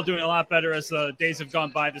think we're all doing a lot better as the days have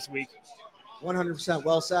gone by this week. 100%.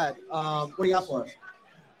 Well said. What do you got for us?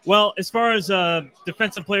 Well, as far as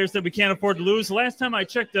defensive players that we can't afford to lose, last time I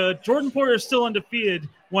checked, Jordan Poyer is still undefeated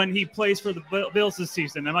when he plays for the Bills this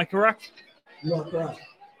season. Am I correct? You are correct.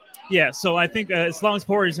 Yeah, so I think as long as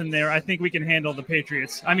Poyer's in there, I think we can handle the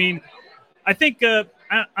Patriots. I mean, I think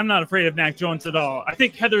I'm not afraid of Mac Jones at all. I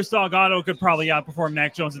think Heather's dog Otto could probably outperform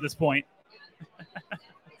Mac Jones at this point.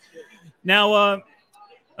 Now,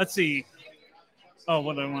 let's see. Oh,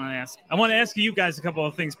 what do I want to ask? I want to ask you guys a couple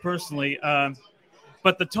of things personally.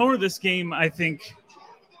 But the tone of this game, I think,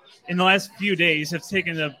 in the last few days has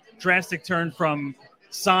taken a drastic turn from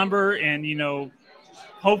somber and,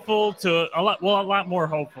 hopeful to a lot more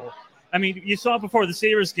hopeful. I mean, you saw before the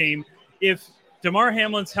Sabres game, if Damar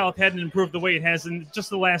Hamlin's health hadn't improved the way it has in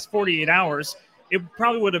just the last 48 hours, it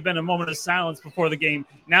probably would have been a moment of silence before the game.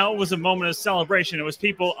 Now it was a moment of celebration. It was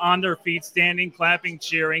people on their feet, standing, clapping,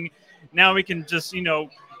 cheering. Now we can just,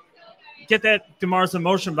 get that Damar's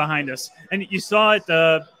emotion behind us. And you saw it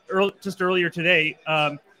just earlier today.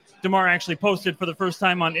 Damar actually posted for the first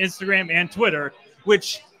time on Instagram and Twitter,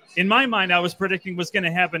 which in my mind I was predicting was going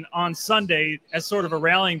to happen on Sunday as sort of a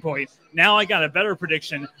rallying point. Now I got a better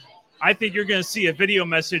prediction. I think you're going to see a video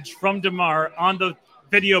message from Damar on the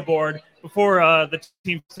video board before the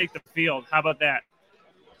team take the field. How about that?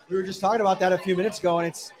 We were just talking about that a few minutes ago, and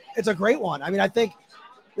it's a great one. I mean, I think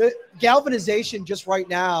the galvanization just right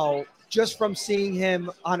now, just from seeing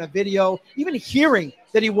him on a video, even hearing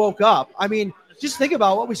that he woke up. I mean, just think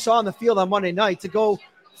about what we saw on the field on Monday night. To go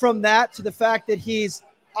from that to the fact that he's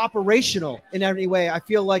operational in every way, I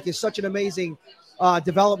feel like is such an amazing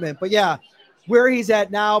development. But yeah, where he's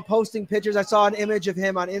at now, posting pictures. I saw an image of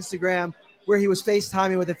him on Instagram where he was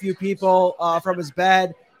FaceTiming with a few people from his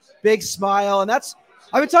bed, big smile. And I've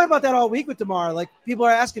been talking about that all week with Damar. Like, people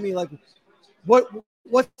are asking me, like,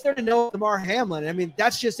 what's there to know Damar Hamlin? I mean,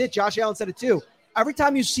 that's just it. Josh Allen said it too. Every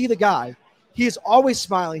time you see the guy, he is always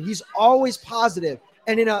smiling. He's always positive.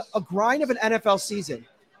 And in a grind of an NFL season,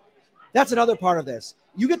 that's another part of this.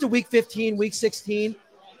 You get to week 15, week 16,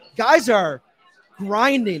 guys are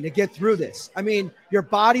grinding to get through this. I mean, your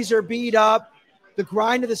bodies are beat up. The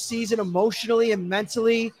grind of the season emotionally and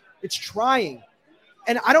mentally, it's trying.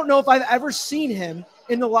 And I don't know if I've ever seen him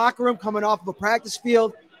in the locker room coming off of a practice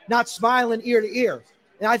field, not smiling ear to ear.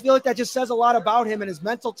 And I feel like that just says a lot about him and his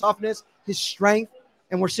mental toughness, his strength,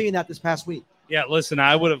 and we're seeing that this past week. Yeah, listen,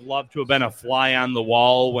 I would have loved to have been a fly on the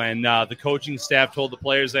wall when the coaching staff told the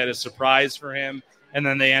players they had a surprise for him. And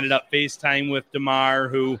then they ended up FaceTime with Damar,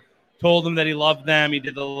 who told them that he loved them. He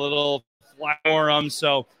did the little fly for them.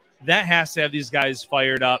 So that has to have these guys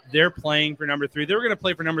fired up. They're playing for number 3. They were going to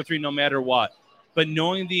play for number 3 no matter what. But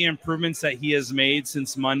knowing the improvements that he has made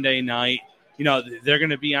since Monday night, they're going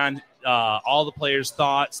to be on all the players'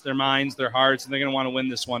 thoughts, their minds, their hearts, and they're going to want to win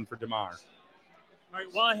this one for Damar. All right,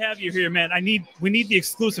 while I have you here, man, we need the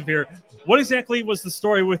exclusive here. What exactly was the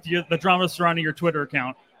story with the drama surrounding your Twitter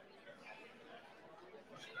account?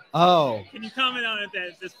 Oh. Can you comment on it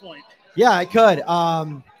at this point? Yeah, I could.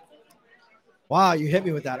 Wow, you hit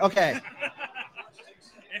me with that. Okay.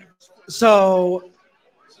 So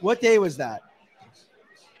what day was that?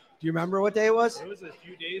 Do you remember what day it was? It was a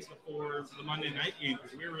few days before the Monday night game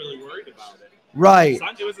because we were really worried about it. Right.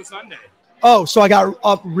 It was a Sunday. Oh, so I got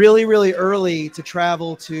up really, really early to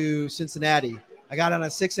travel to Cincinnati. I got on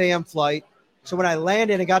a 6 a.m. flight. So when I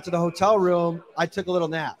landed and got to the hotel room, I took a little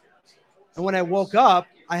nap. And when I woke up,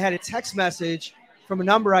 I had a text message from a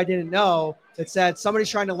number I didn't know that said, somebody's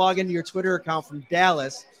trying to log into your Twitter account from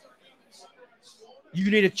Dallas.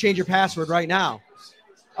 You need to change your password right now.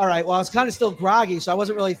 All right, well, I was kind of still groggy, so I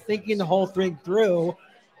wasn't really thinking the whole thing through.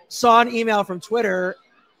 Saw an email from Twitter,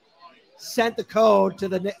 sent the code to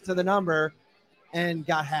the number, and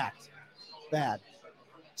got hacked. Bad.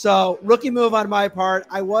 So rookie move on my part.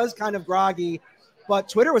 I was kind of groggy, but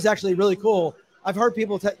Twitter was actually really cool. I've heard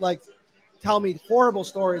people tell me horrible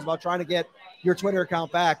stories about trying to get your Twitter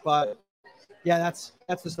account back, but yeah, that's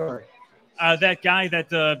the story. That guy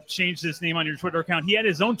that changed his name on your Twitter account, he had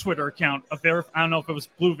his own Twitter account. I don't know if it was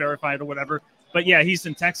Blue Verified or whatever, but yeah, he's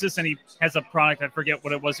in Texas and he has a product. I forget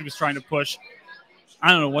what it was he was trying to push.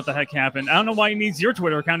 I don't know what the heck happened. I don't know why he needs your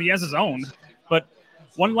Twitter account. He has his own. But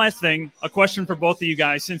one last thing, a question for both of you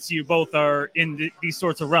guys, since you both are in these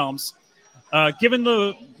sorts of realms. Given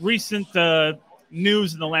the recent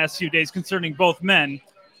news in the last few days concerning both men,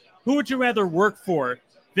 who would you rather work for,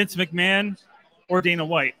 Vince McMahon or Dana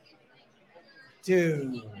White?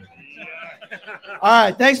 Dude. All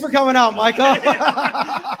right. Thanks for coming out, Michael.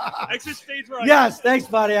 Exit stage right. Yes. Thanks,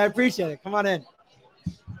 buddy. I appreciate it. Come on in.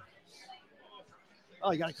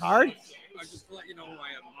 Oh, you got a card? I just to let you know who I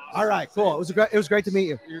am. All right. Cool. It was great to meet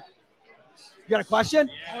you. You got a question?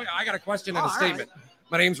 Oh, yeah, I got a question and a statement. Right.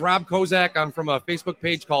 My name's Rob Kozak. I'm from a Facebook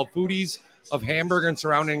page called Foodies of Hamburg and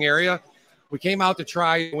surrounding area. We came out to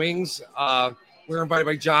try wings. We were invited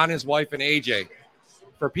by John, his wife, and AJ.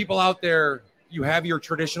 For people out there, you have your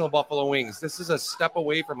traditional buffalo wings. This is a step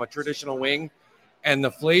away from a traditional wing, and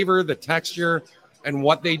the flavor, the texture, and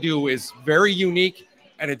what they do is very unique,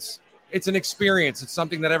 and it's an experience. It's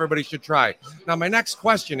something that everybody should try. Now, my next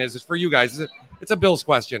question is for you guys. It's a Bills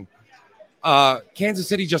question. Kansas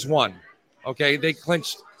City just won. Okay, they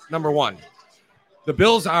clinched number 1. The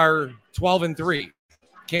Bills are 12-3.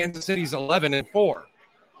 Kansas City's 11-4.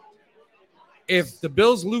 If the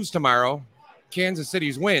Bills lose tomorrow, Kansas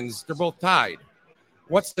City's wins, they're both tied.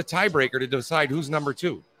 What's the tiebreaker to decide who's number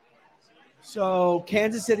 2? So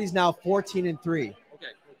Kansas City's now 14-3. Okay.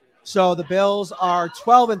 So the Bills are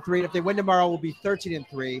 12-3. If they win tomorrow, we'll be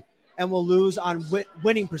 13-3, and we'll lose on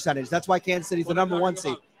winning percentage. That's why Kansas City's the number 1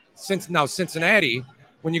 seed. Since now Cincinnati,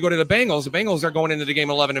 when you go to the Bengals are going into the game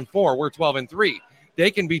 11-4. We're 12-3.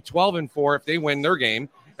 They can be 12-4 if they win their game,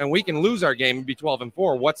 and we can lose our game and be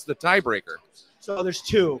 12-4. What's the tiebreaker? So there's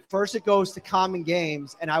 2. First, it goes to common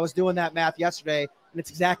games, and I was doing that math yesterday, and it's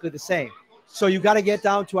exactly the same. So you got to get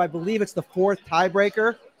down to, I believe it's the 4th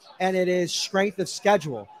tiebreaker, and it is strength of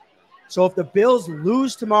schedule. So if the Bills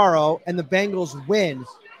lose tomorrow and the Bengals win,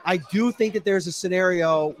 I do think that there's a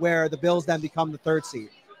scenario where the Bills then become the 3rd seed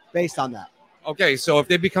based on that. Okay, so if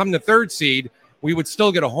they become the 3rd seed, we would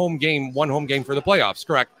still get one home game for the playoffs,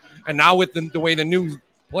 correct? And now with the way the new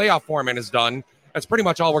playoff format is done, that's pretty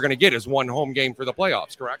much all we're going to get is one home game for the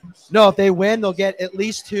playoffs, correct? No, if they win, they'll get at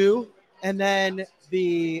least 2, and then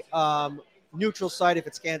the neutral site if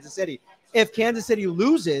it's Kansas City. If Kansas City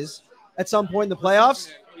loses at some point in the playoffs,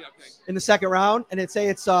 in the second round, and say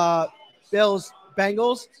it's Bills,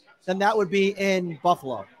 Bengals, then that would be in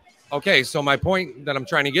Buffalo. Okay, so my point that I'm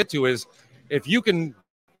trying to get to is if you can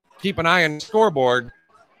keep an eye on the scoreboard,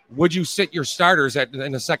 would you sit your starters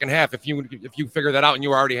in the second half if you figure that out and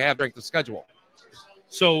you already have strength of schedule?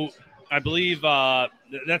 So I believe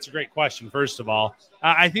that's a great question, first of all.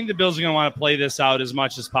 I think the Bills are going to want to play this out as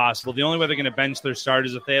much as possible. The only way they're going to bench their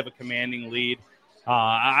starters is if they have a commanding lead.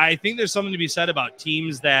 I think there's something to be said about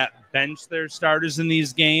teams that bench their starters in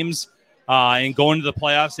these games and go into the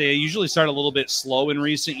playoffs. They usually start a little bit slow in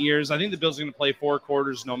recent years. I think the Bills are going to play 4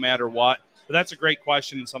 quarters no matter what. But that's a great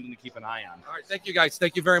question and something to keep an eye on. All right, thank you, guys.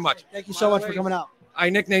 Thank you very much. Thank you so much for coming out. I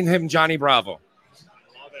nicknamed him Johnny Bravo.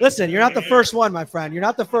 Listen, you're not the first one, my friend. You're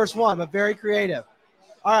not the first one, but very creative.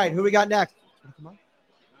 All right, who we got next? Come on.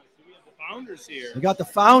 We have the founders here. We got the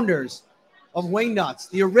founders of Wingnutz,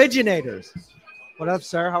 the originators. What up,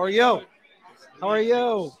 sir? How are you? How are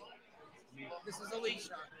you? This is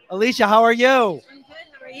Alicia. Alicia, how are you? I'm good.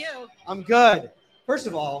 How are you? I'm good. First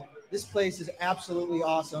of all, this place is absolutely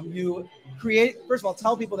awesome. First of all,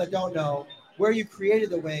 tell people that don't know where you created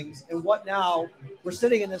the wings and what now. We're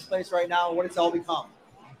sitting in this place right now and what it's all become.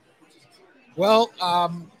 Well,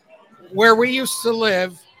 where we used to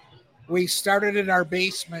live, we started in our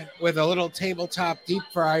basement with a little tabletop deep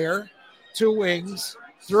fryer, 2 wings,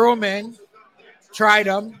 threw them in, tried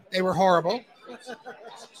them. They were horrible.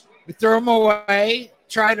 We threw them away,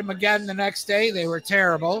 tried them again the next day. They were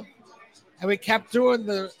terrible. And we kept doing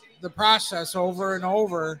the process over and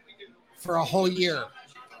over for a whole year.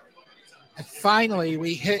 And finally,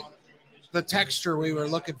 we hit the texture we were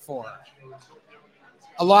looking for.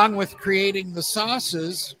 Along with creating the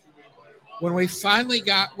sauces, when we finally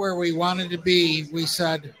got where we wanted to be, we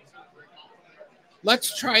said,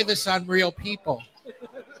 let's try this on real people.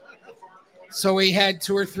 So we had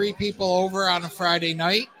 2 or 3 people over on a Friday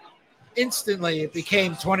night. Instantly, it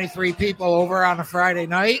became 23 people over on a Friday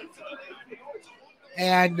night.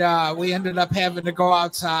 And we ended up having to go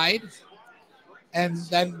outside. And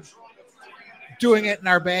then doing it in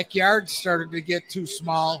our backyard started to get too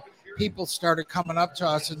small. People started coming up to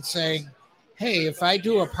us and saying, hey, if I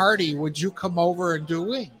do a party, would you come over and do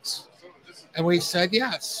wings? And we said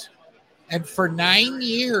yes. And for 9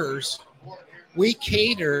 years, we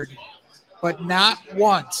catered, but not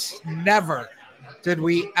once, never did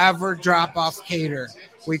we ever drop off cater.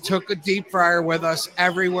 We took a deep fryer with us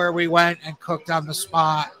everywhere we went and cooked on the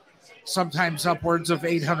spot, sometimes upwards of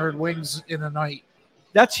 800 wings in a night.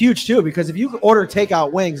 That's huge, too, because if you order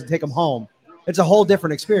takeout wings and take them home, it's a whole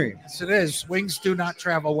different experience. Yes, it is. Wings do not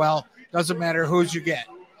travel well. Doesn't matter whose you get.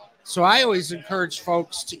 So I always encourage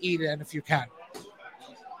folks to eat in if you can.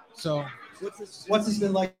 So what's this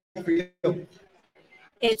been like for you?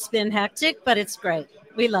 It's been hectic, but it's great.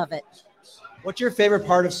 We love it. What's your favorite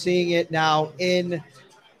part of seeing it now in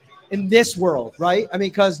this world, right? I mean,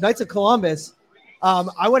 because Knights of Columbus,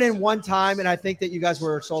 I went in one time, and I think that you guys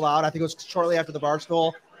were sold out. I think it was shortly after the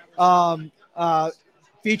Barstool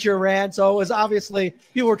feature ran. So it was obviously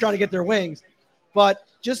people were trying to get their wings. But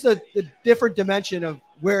just the different dimension of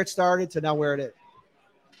where it started to now where it is.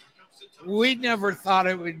 We never thought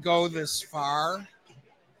it would go this far,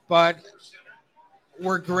 but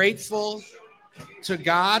we're grateful to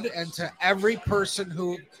God and to every person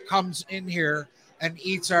who comes in here and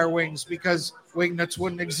eats our wings, because Wingnutz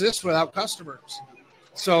wouldn't exist without customers.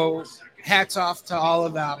 So hats off to all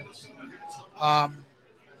of them.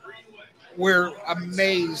 We're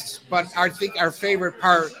amazed, but I think our favorite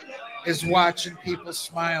part is watching people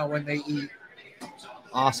smile when they eat.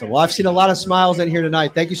 Awesome. Well, I've seen a lot of smiles in here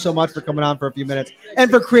tonight. Thank you so much for coming on for a few minutes and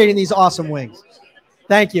for creating these awesome wings.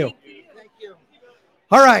 Thank you. Thank you.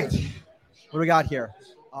 All right. What do we got here?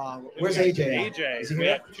 Where's AJ? AJ. We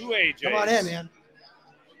have 2 AJs. Come on in, man.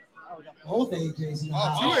 Both AJs.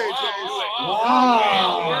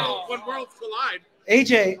 Wow. When worlds collide.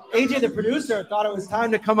 AJ, the producer, thought it was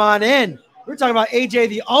time to come on in. We're talking about AJ,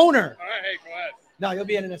 the owner. All right, hey, go ahead. No, you'll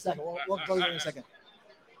be in a second. We'll go in a second.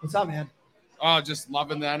 What's up, man? Oh, just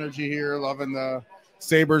loving the energy here, loving the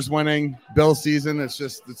Sabres winning, Bill season.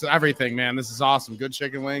 It's everything, man. This is awesome. Good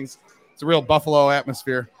chicken wings. It's a real Buffalo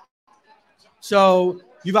atmosphere. So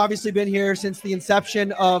you've obviously been here since the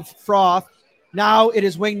inception of Froth. Now it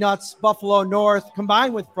is Wingnutz, Buffalo North,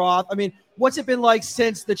 combined with Froth. I mean, what's it been like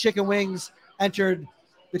since the chicken wings entered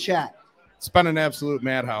the chat? It's been an absolute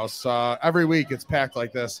madhouse. Every week it's packed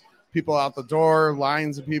like this. People out the door,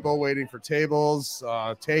 lines of people waiting for tables,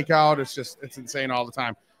 takeout. It's insane all the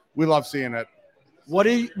time. We love seeing it.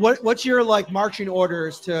 What's your marching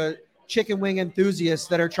orders to chicken wing enthusiasts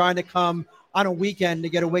that are trying to come on a weekend to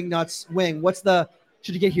get a Wingnutz wing?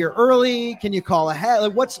 Should you get here early? Can you call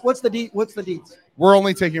ahead? What's the deets? We're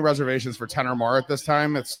only taking reservations for 10 or more at this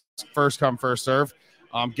time. It's first come, first serve.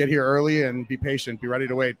 Get here early and be patient. Be ready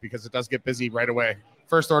to wait because it does get busy right away.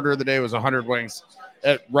 First order of the day was 100 wings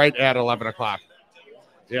right at 11 o'clock.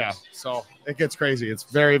 Yeah, so it gets crazy. It's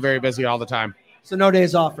very, very busy all the time. So no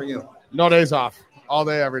days off for you? No days off. All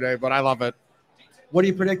day, every day, but I love it. What do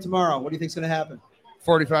you predict tomorrow? What do you think's going to happen?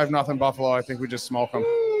 45-0 Buffalo. I think we just smoke them.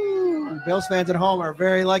 Bills fans at home are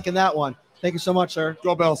very liking that one. Thank you so much, sir.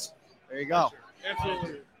 Go Bills. There you go.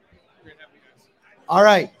 Absolutely. All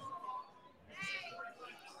right.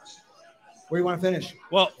 Where do you want to finish?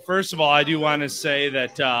 Well, first of all, I do want to say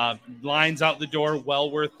that lines out the door,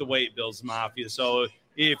 well worth the wait, Bills Mafia. So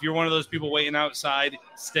if you're one of those people waiting outside,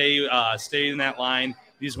 stay in that line.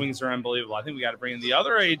 These wings are unbelievable. I think we got to bring in the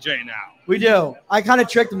other AJ now. We do. I kind of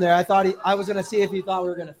tricked him there. I was going to see if he thought we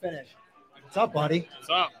were going to finish. What's up, buddy? What's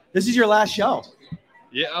up? This is your last show.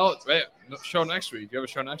 Yeah. Oh, wait. Show next week. You have a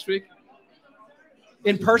show next week?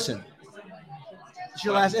 In person. It's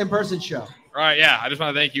your last in-person show. All right. Yeah. I just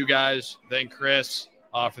want to thank you guys. Thank Chris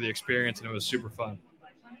for the experience, and it was super fun.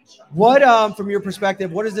 What, from your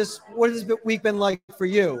perspective, what has this week been like for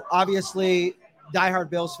you? Obviously, diehard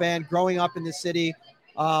Bills fan, growing up in this city.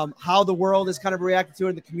 How the world has kind of reacted to it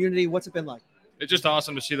in the community. What's it been like? It's just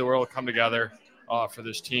awesome to see the world come together for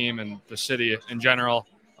this team and the city in general.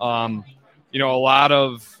 A lot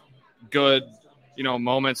of good,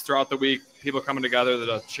 moments throughout the week, people coming together,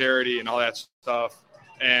 the charity and all that stuff,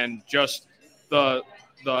 and just the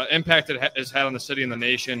impact it has had on the city and the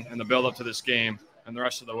nation and the build up to this game and the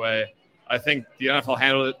rest of the way. I think the NFL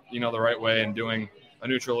handled it, the right way in doing a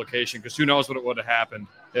neutral location, because who knows what would have happened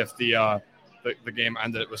if the game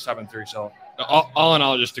ended with 7-3. So all in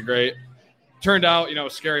all, just a great, turned out, a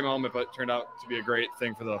scary moment, but turned out to be a great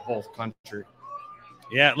thing for the whole country.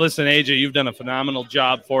 Yeah, listen, AJ, you've done a phenomenal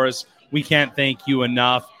job for us. We can't thank you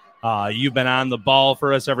enough. You've been on the ball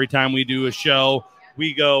for us every time we do a show.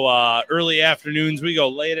 We go early afternoons, we go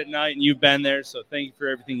late at night, and you've been there. So thank you for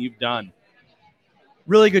everything you've done.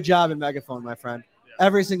 Really good job in Megaphone, my friend.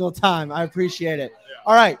 Every single time. I appreciate it.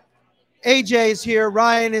 All right. AJ is here.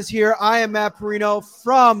 Ryan is here. I am Matt Perino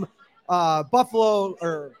from Buffalo,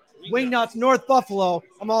 or Wingnutz, North Buffalo.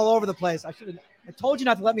 I'm all over the place. I told you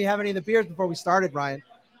not to let me have any of the beers before we started, Ryan.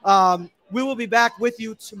 We will be back with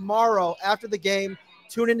you tomorrow after the game.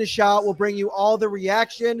 Tune in to Shout. We'll bring you all the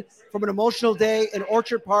reaction from an emotional day in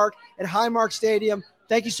Orchard Park at Highmark Stadium.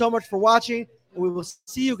 Thank you so much for watching, and we will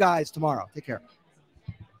see you guys tomorrow. Take care.